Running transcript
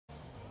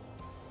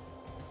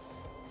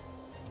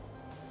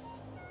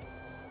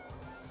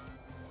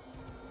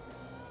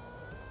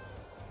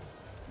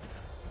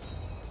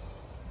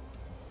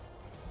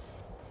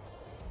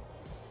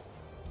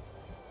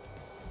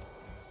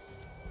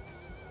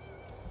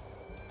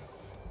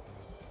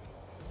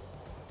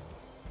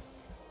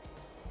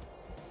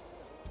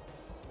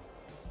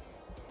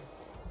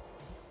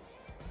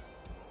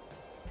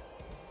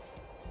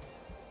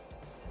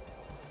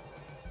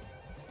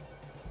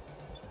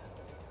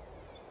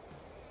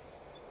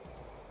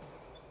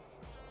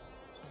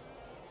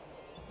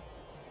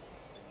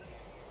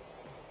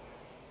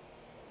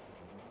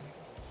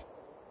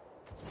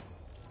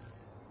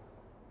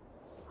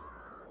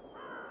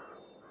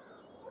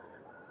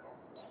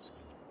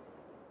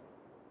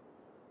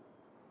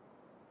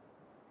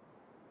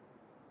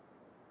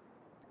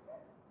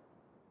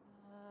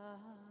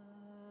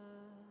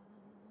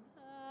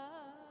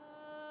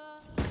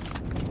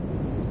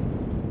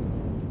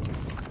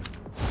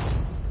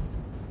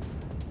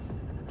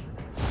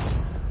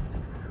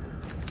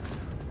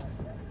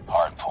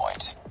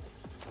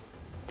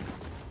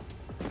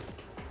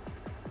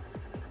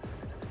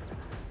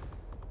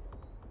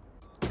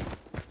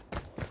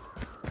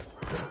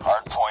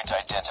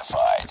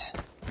identified.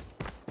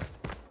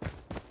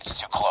 It's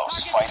too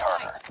close. Fight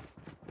harder.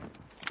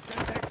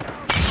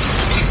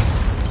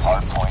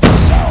 Hardpoint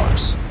is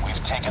ours.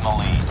 We've taken the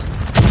lead.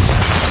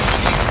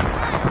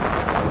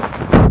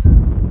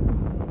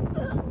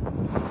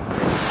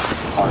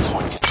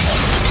 Hardpoint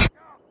contested.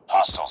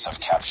 Hostiles have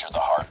captured the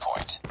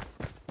hardpoint.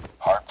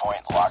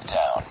 Hardpoint locked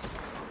down.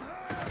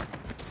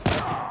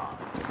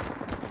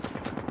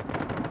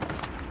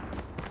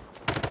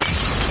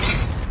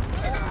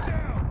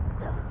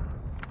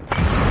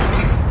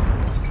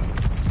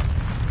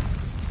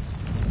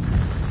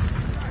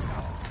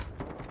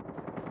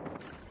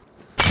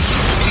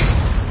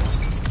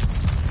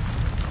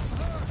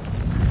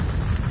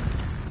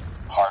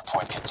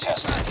 Hardpoint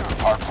contested.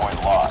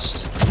 Hardpoint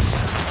lost.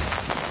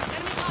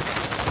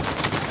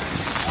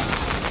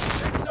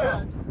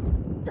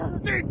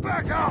 Need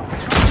backup!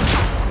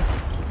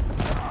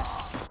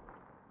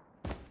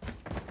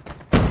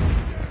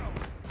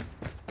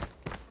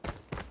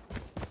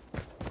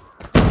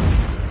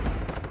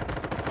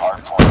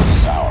 Hardpoint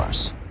is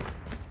ours.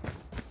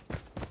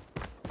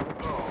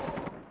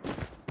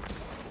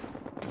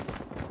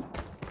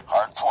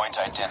 Hardpoint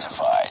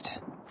identified.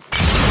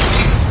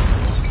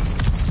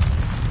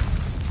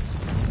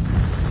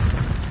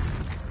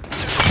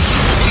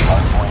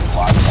 Hardpoint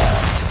locked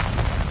down.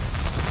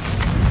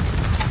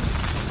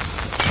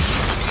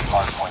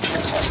 Hardpoint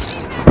contested.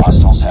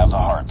 Hostiles have the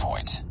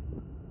hardpoint.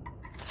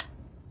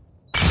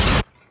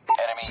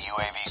 Enemy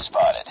UAV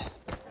spotted.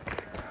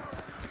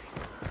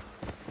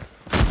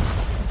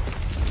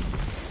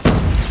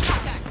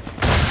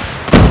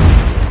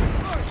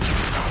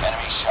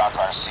 Enemy Shock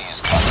RC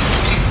is coming.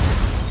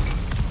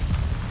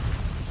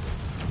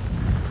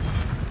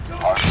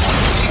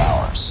 Hardpoint is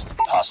ours.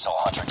 Hostile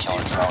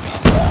hunter-killer drone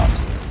inbound.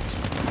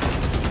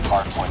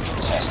 Hardpoint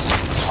contested.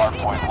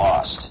 Hardpoint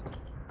lost.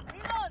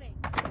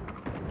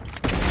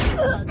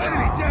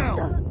 Enemy down!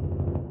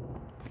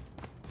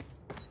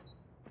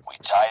 We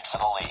tied for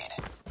the lead.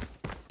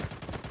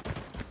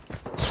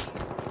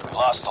 We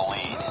lost the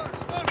lead.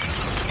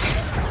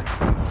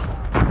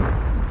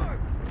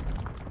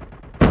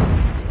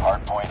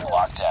 Hardpoint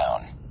locked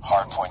down.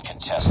 Hardpoint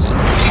contested.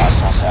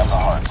 Hostiles have the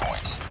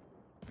hardpoint.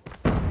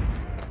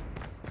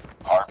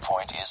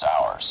 Hardpoint is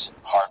ours.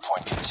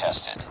 Hardpoint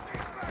contested.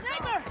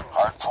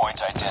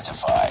 Hardpoint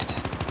identified.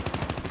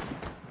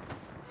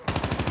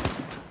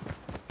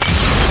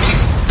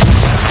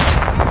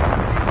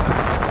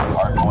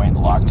 Hardpoint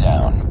locked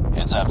down.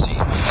 Heads up, team.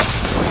 Enemy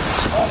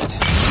spotted.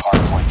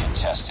 Hardpoint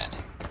contested.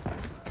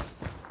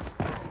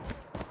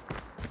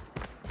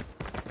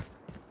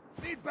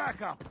 Need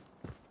backup!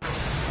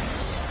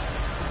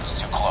 It's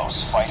too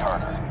close. Fight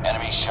harder.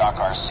 Enemy Shock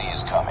RC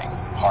is coming.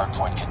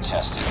 Hardpoint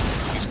contested.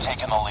 We've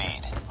taken the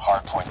lead.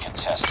 Hardpoint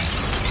contested.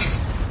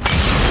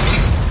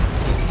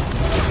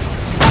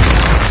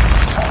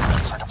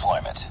 Ready for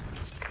deployment.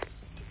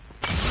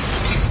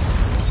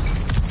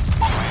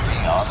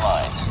 UAV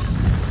online.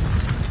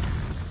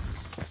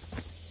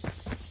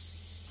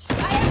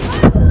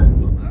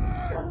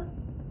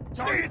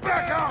 Need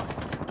backup!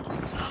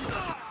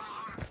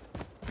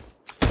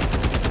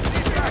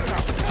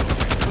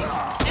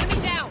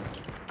 Enemy down!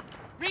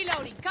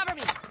 Reloading, cover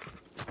me!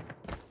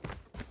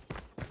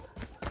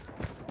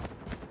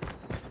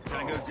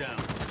 Tango down.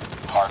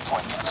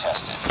 Hardpoint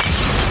contested.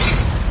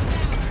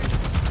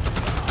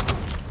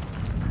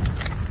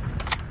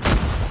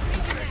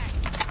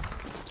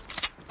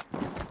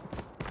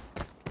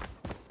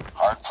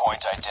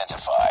 Hardpoint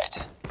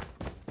identified.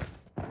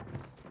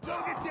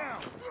 Target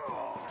down!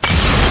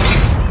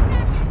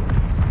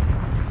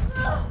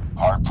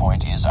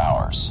 Hardpoint is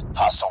ours.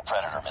 Hostile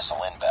Predator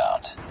missile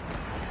inbound.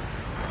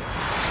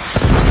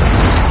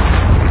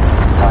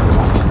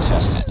 Hardpoint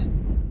contested.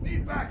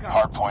 Need backup!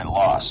 Hardpoint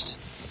lost.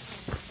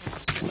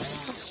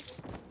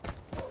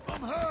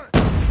 I'm hurt!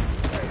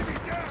 Enemy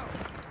down!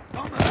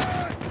 I'm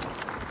hurt!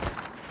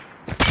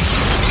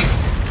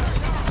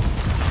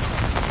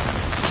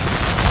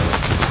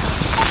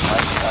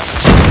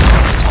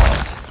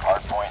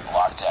 Hardpoint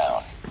locked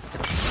down.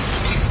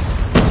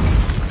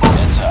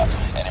 Heads up.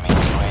 Enemy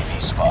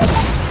UAV spotted.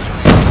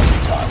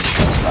 Recon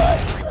standing by.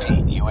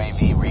 Repeat,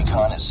 UAV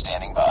recon is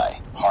standing by.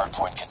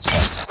 Hardpoint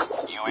contested.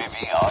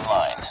 UAV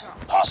online.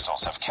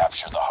 Hostiles have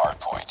captured the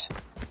hardpoint.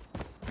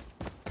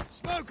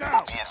 Smoke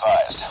out! Be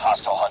advised,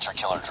 hostile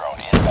hunter-killer drone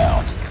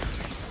inbound.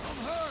 I'm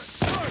hurt!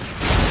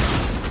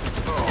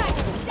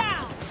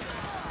 Down!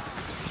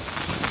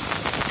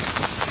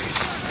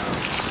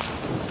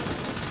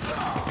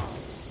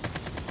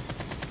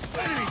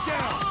 Enemy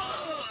down!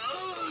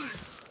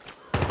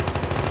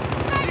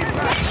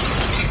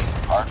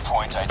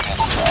 Hardpoint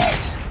identified.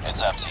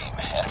 Heads up, team.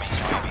 Enemy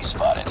UAV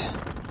spotted.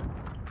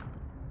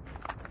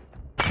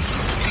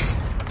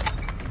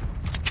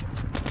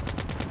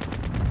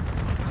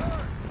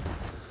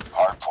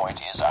 Hardpoint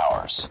is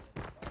ours.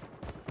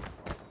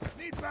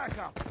 Need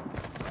backup!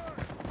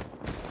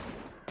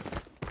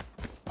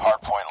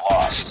 Hardpoint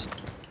lost.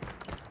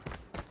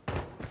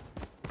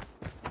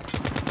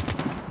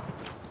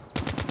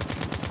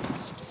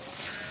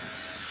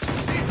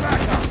 Need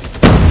backup!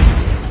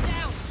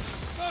 Down!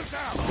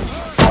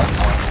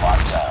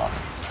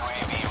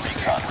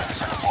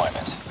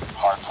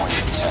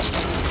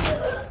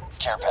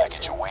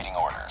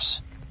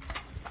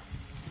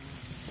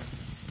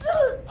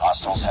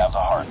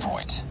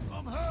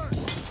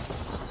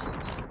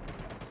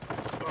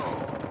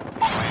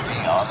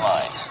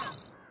 online.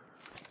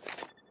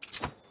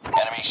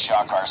 Enemy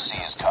shock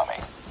RC is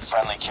coming.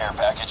 Friendly care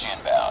package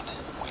inbound.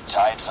 We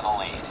tied for the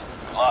lead.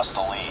 We lost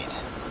the lead.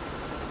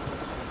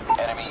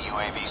 Enemy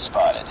UAV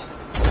spotted.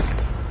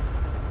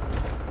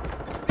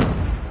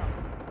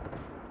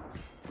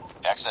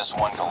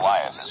 XS-1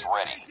 Goliath is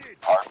ready.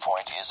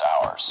 Hardpoint is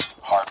ours.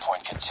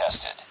 Hardpoint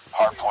contested.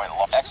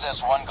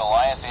 XS-1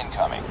 Goliath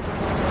incoming.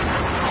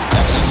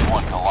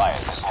 XS-1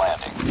 Goliath is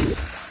landing.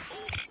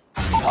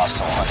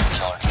 Hostile hunter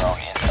killer drone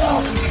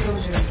inbound.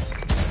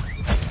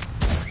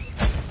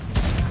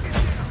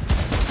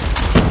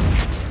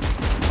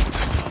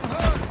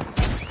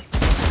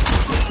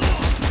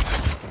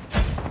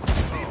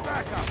 Need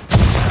backup.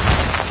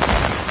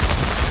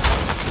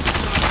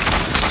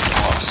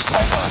 Close.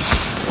 Fight on.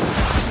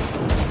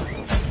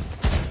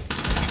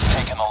 We've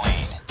taken the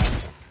lead.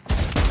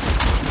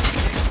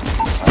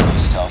 Friendly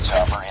stealth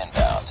chopper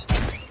inbound.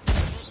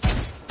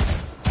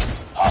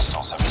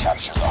 Hostiles have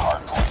captured the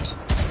hard point.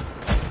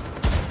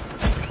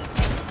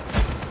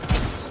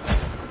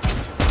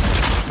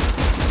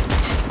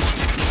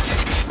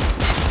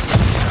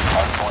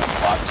 Hard point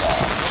locked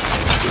down.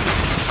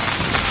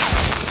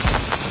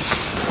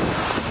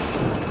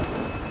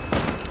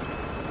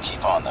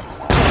 Keep on them.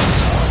 We're waiting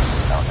for it.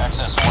 Our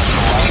XS-1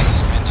 Goliath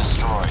has been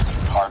destroyed.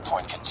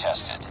 Hardpoint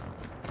contested.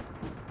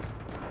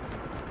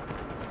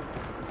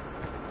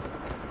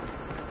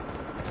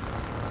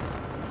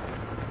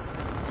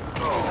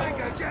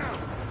 Tango down.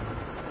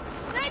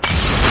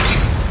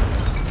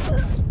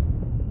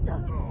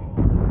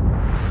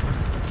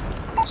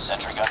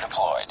 Sentry gun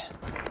deployed.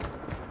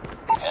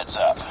 Heads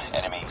up.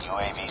 Enemy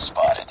UAV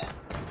spotted.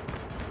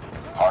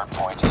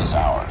 Hardpoint is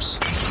ours.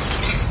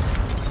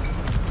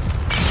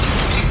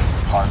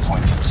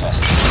 Hardpoint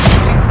contested.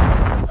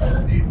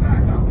 Need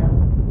backup.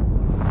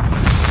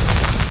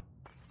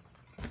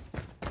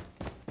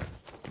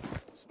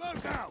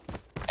 Smoke out.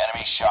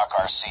 Enemy shock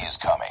RC is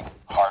coming.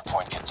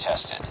 Hardpoint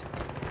contested.